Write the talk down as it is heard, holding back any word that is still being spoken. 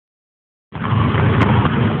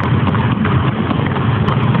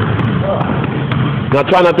Now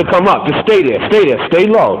try not to come up. Just stay there. Stay there. Stay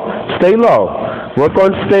low. Stay low. Work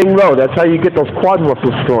on staying low. That's how you get those quad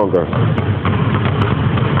muscles stronger.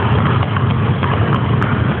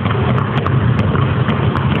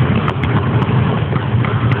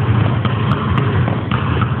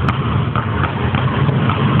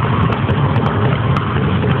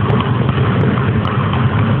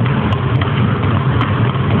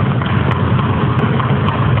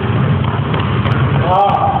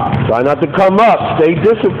 Try not to come up. Stay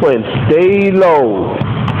disciplined. Stay low.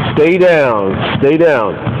 Stay down. Stay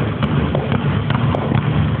down.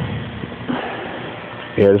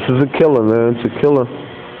 Yeah, this is a killer, man. It's a killer.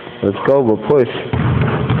 Let's go. We'll push.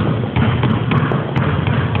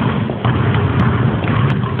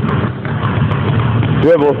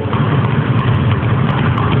 Dribble.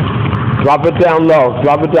 Drop it down low.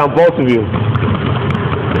 Drop it down, both of you.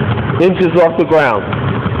 Inches off the ground.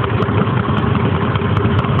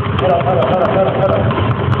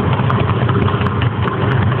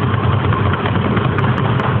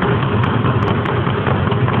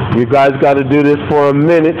 You guys got to do this for a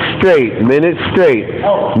minute straight. Minute straight.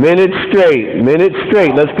 Minute straight. Minute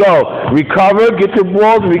straight. Let's go. Recover. Get your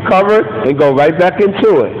balls. Recover. And go right back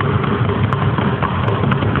into it.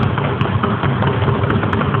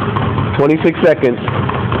 26 seconds.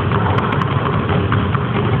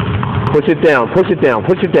 Push it down. Push it down.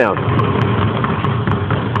 Push it down.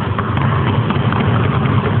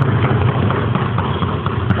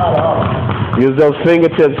 Use those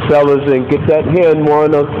fingertips, fellas, and get that hand more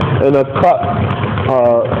in a cup.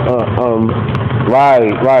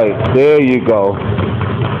 Right. There you go.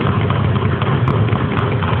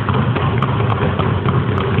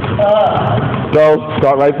 Go.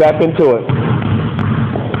 Start right back into it.